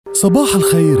صباح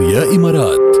الخير يا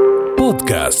إمارات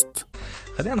بودكاست.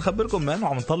 خلينا نخبركم ما انه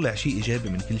عم نطلع شيء ايجابي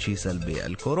من كل شيء سلبي.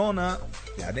 الكورونا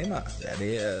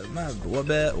ما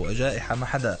وباء وجائحة ما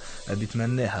حدا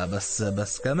بيتمناها،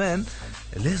 بس كمان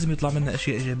لازم يطلع منها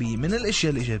اشياء ايجابية. من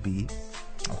الاشياء الايجابية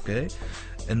اوكي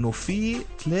انه في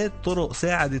 3 طرق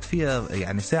ساعد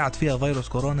فيها فيروس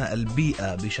كورونا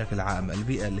البيئة بشكل عام.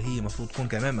 البيئة اللي هي مفروض تكون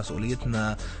كمان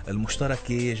مسؤوليتنا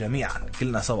المشتركة جميعا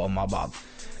كلنا سوا مع بعض.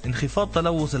 انخفاض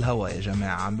تلوث الهواء يا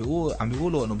جماعة، عم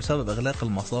بيقولوا انه بسبب اغلاق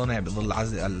المصانع بظل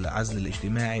العزل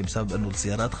الاجتماعي، بسبب انه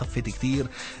السيارات خفت كتير،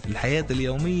 الحياة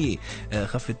اليومية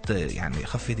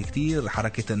خفت كتير،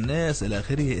 حركة الناس الى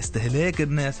اخره، استهلاك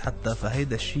الناس حتى،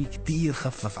 فهيدا الشيء كتير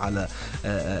خفف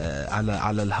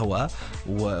على الهواء،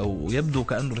 ويبدو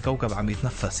كأنه الكوكب عم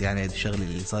يتنفس. يعني هذه الشغلة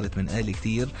اللي صارت من آلي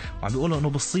كتير. وعم بيقولوا انه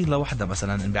بالصين لوحدها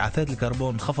مثلا انبعاثات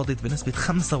الكربون انخفضت بنسبة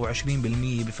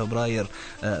 25% بفبراير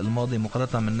الماضي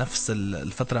مقارنة من نفس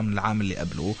الفترة من العام اللي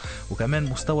قبله. وكمان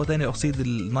مستوى ثاني أكسيد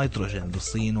النيتروجين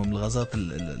بالصين ومن الغازات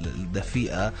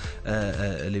الدفيئة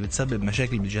اللي بتسبب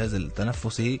مشاكل بالجهاز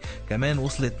التنفسي كمان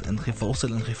وصل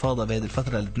انخفاضها بهذه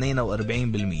الفترة ل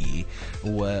 42%.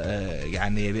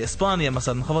 ويعني بإسبانيا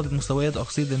مثلا انخفضت مستويات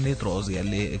أكسيد النيتروز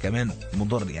اللي كمان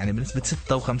مضر يعني بنسبة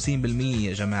 56%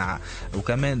 يا جماعة.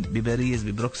 وكمان بباريس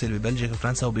ببروكسل ببلجيكا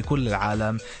وفرنسا وبكل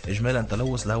العالم إجمالا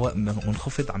تلوث الهواء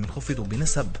عم ينخفض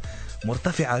وبنسب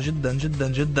مرتفعة جدا جدا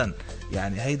جدا.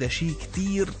 يعني هيدا شيء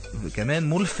كتير كمان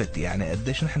ملفت، يعني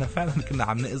قديش نحن فعلا كنا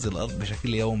عم نأذي الأرض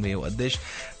بشكل يومي، وقديش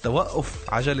توقف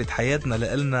عجلة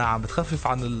حياتنا لنا عم بتخفف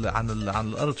عن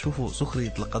الأرض. شوفوا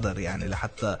سخرية القدر، يعني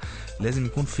لحتى لازم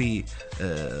يكون في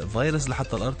فيروس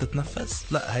لحتى الأرض تتنفس.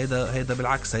 لا، هيدا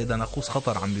بالعكس، هيدا ناقوس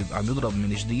خطر عم يضرب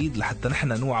من جديد لحتى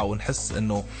نحن نوعى ونحس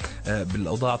انه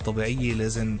بالأوضاع الطبيعية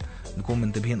لازم نكون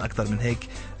منتبهين أكتر من هيك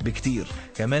بكتير.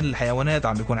 كمان الحيوانات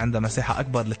عم بيكون عندها مساحة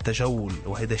أكبر للتجول،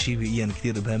 وهذا شيء بيئيا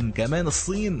كتير مهم. كمان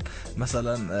الصين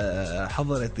مثلا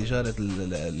حظرت تجارة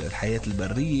الحياة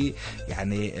البرية،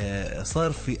 يعني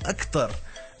صار في أكتر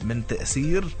من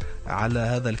تأثير على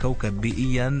هذا الكوكب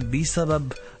بيئيا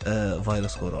بسبب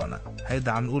فيروس كورونا.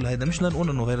 هيدا عم نقول، هيدا مش لنقول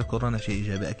انه فيروس كورونا شيء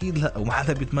ايجابي، اكيد لا، وما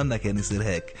حدا بيتمنى كان يصير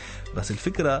هيك. بس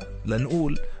الفكرة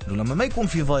لنقول انه لما ما يكون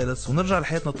في فيروس ونرجع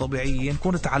لحياتنا الطبيعية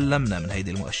نكون تعلمنا من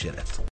هيدي المؤشرات.